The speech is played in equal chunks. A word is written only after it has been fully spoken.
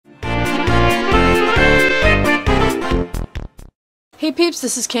Hey peeps,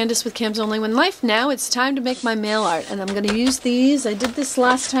 this is Candace with Cam's Only One Life. Now it's time to make my mail art, and I'm going to use these. I did this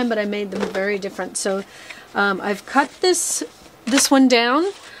last time, but I made them very different. So I've cut this one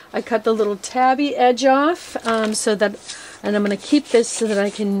down. I cut the little tabby edge off, and I'm going to keep this so that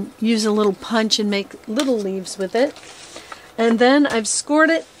I can use a little punch and make little leaves with it. And then I've scored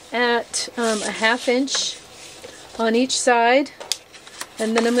it at a 1/2 inch on each side,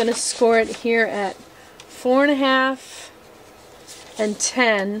 and then I'm going to score it here at 4.5 and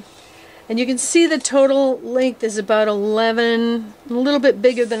 10, and you can see the total length is about 11, a little bit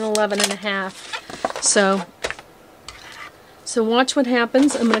bigger than 11.5. So watch what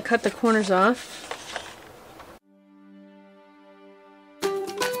happens. I'm going to cut the corners off.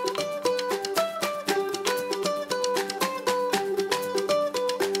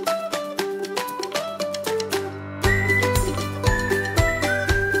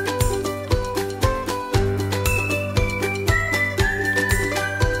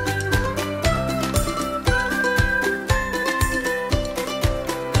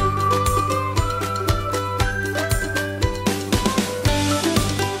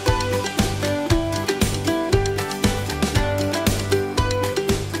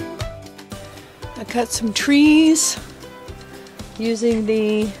 Cut some trees using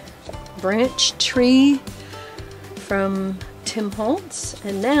the branch tree from Tim Holtz,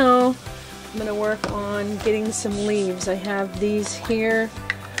 and now I'm going to work on getting some leaves. I have these here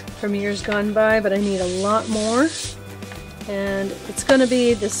from years gone by, but I need a lot more, and it's going to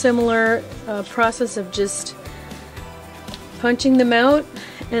be the similar process of just punching them out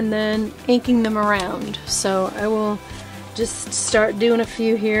and then inking them around. So I will just start doing a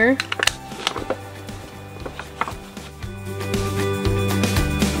few here.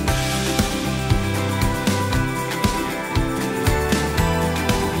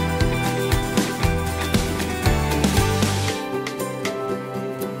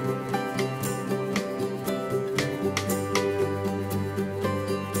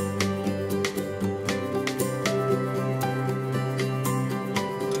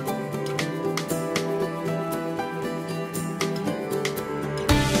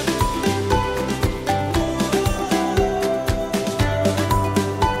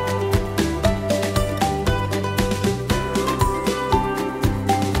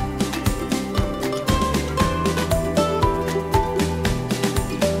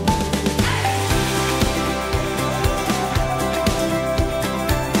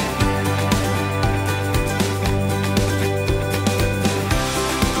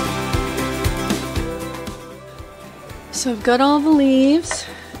 So I've got all the leaves,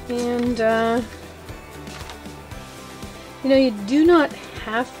 and you know, you do not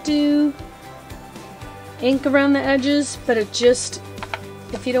have to ink around the edges, but it just,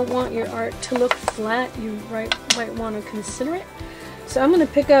 if you don't want your art to look flat, you might want to consider it. So I'm going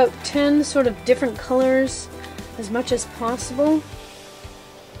to pick out 10 sort of different colors as much as possible.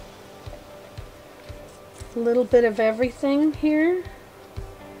 A little bit of everything here.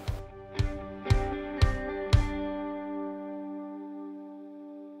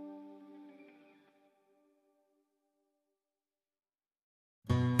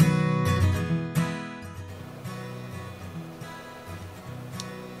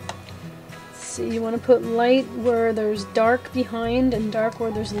 So you want to put light where there's dark behind and dark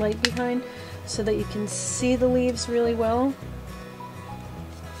where there's light behind, so that you can see the leaves really well.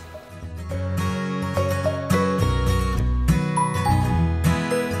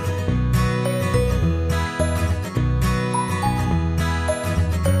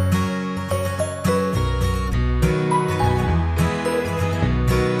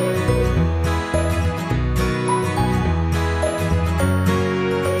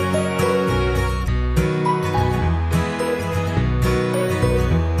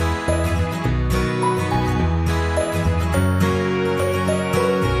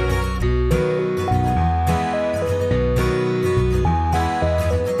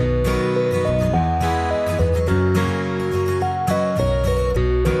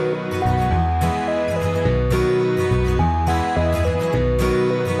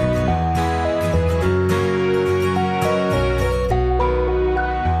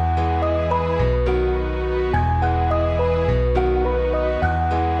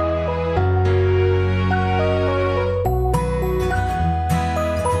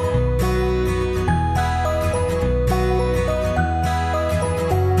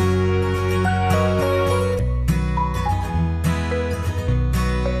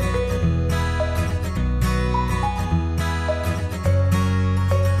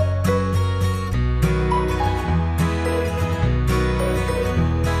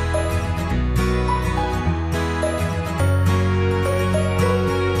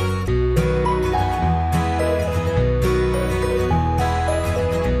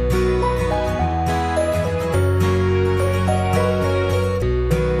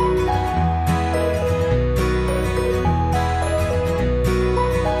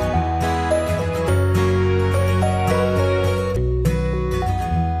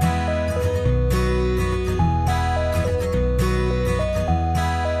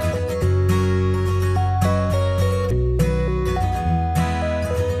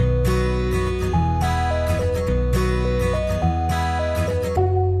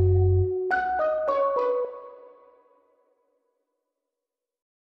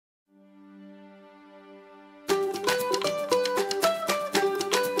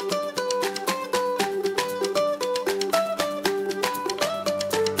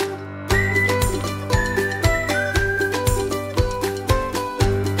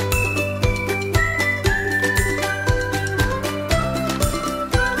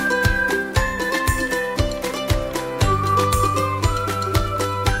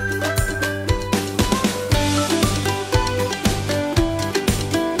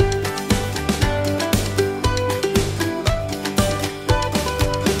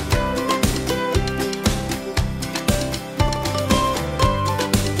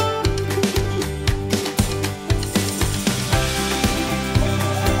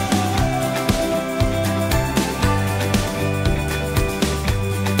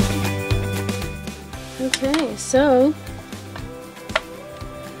 So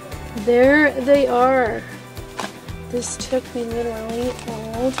there they are. This took me literally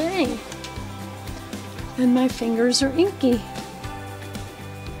all day. And my fingers are inky.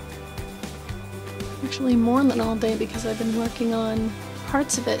 Actually more than all day because I've been working on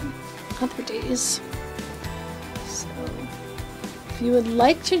parts of it other days. So if you would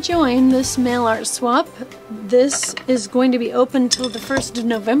like to join this mail art swap, this is going to be open till the 1st of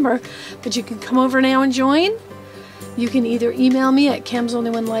November, but you can come over now and join. You can either email me at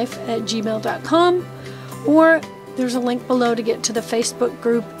camsontlyonelife@gmail.com, or there's a link below to get to the Facebook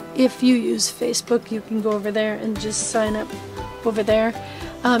group. If you use Facebook, you can go over there and just sign up over there.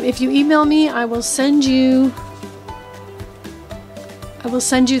 If you email me, I will send you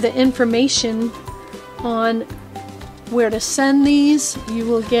the information on where to send these. You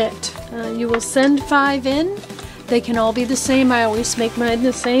will send 5 in. They can all be the same. I always make mine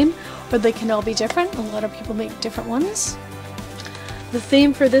the same, or they can all be different. A lot of people make different ones. The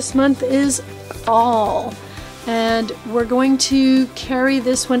theme for this month is fall, and we're going to carry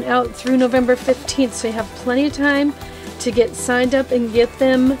this one out through November 15th, so you have plenty of time to get signed up and get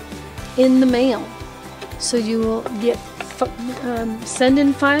them in the mail. So you will get send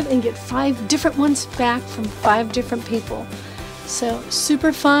in 5 and get 5 different ones back from 5 different people. So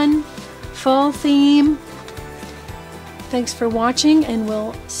super fun, fall theme. Thanks for watching, and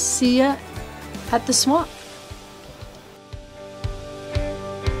we'll see ya at the swap.